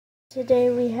Today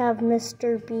we have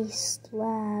Mr. Beast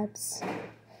Labs.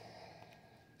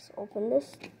 Let's open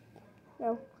this.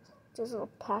 No, there's a little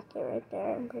packet right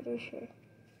there, I'm pretty sure.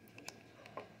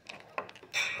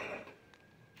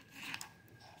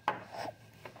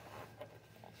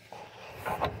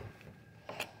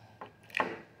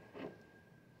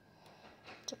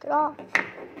 Took it off.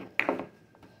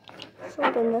 Let's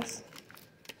open this.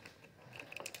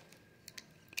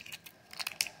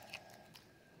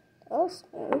 That was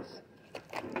smooth.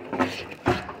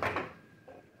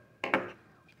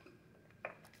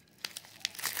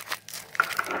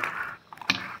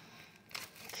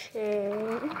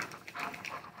 Okay.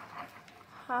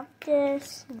 Have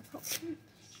this.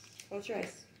 Close your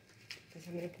eyes, because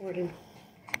I'm going to pour it in.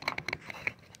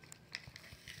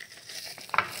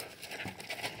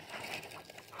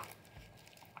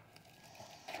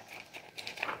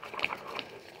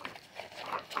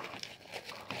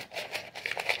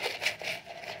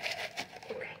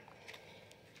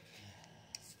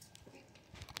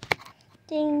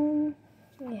 Ding.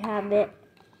 We have it.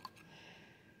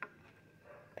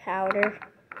 Powder.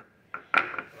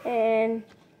 And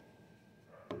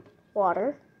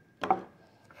water.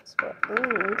 That's what we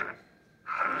need.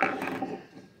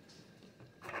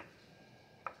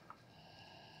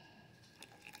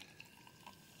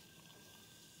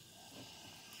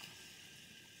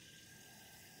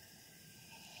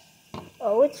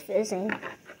 Oh, it's fizzing.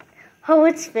 Oh,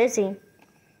 it's fizzing.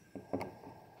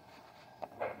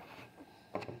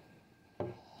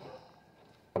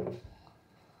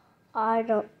 I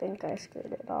don't think I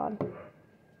screwed it on.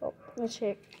 Oh, let's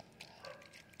shake.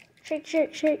 Shake,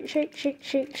 shake, shake, shake, shake,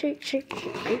 shake, shake, shake,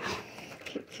 shake,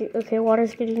 shake. Okay,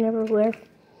 water's getting everywhere.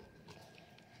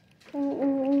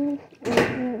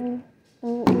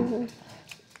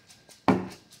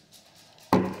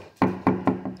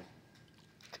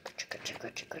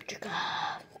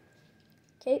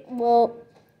 Okay, well,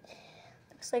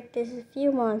 looks like there's a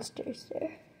few monsters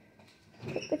there.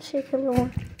 Let's shake a little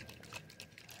more.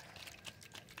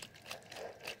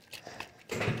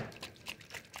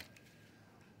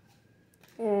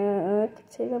 And I can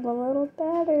see them a little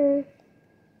better.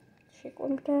 Shake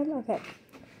one more time. Okay.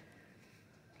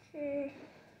 Okay.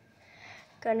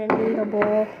 Gonna need a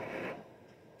bowl.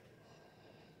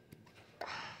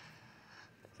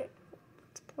 Okay,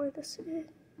 let's pour this in.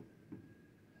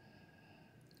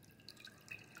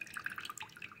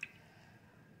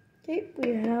 Okay,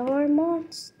 we have our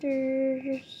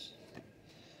monsters.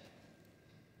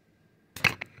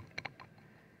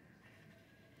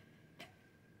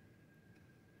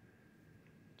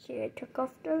 Okay, I took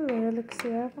off the lid. Let's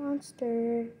see our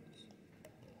monsters.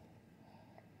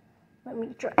 Let me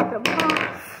dry them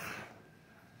off.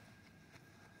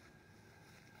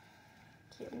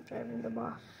 Okay, I'm drying them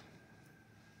off.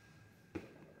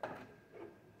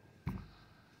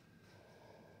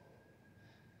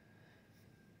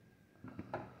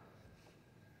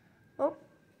 Oh,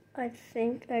 I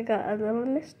think I got a little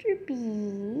Mr.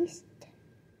 Beast.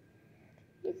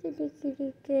 And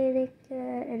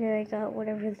then I got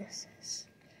whatever this is.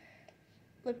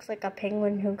 Looks like a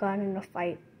penguin who got in a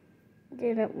fight.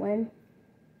 Didn't win.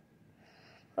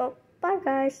 Oh, bye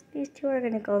guys. These two are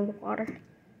gonna go in the water.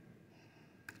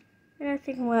 And I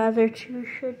think my other two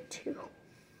should too.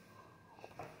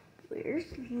 Where's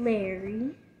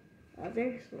Larry? Oh,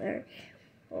 there's Larry.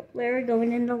 Oh, Larry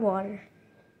going in the water.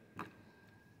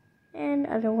 And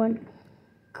other one.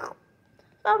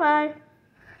 Bye-bye.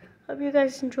 Hope you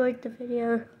guys enjoyed the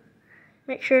video.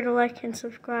 Make sure to like and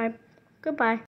subscribe. Goodbye.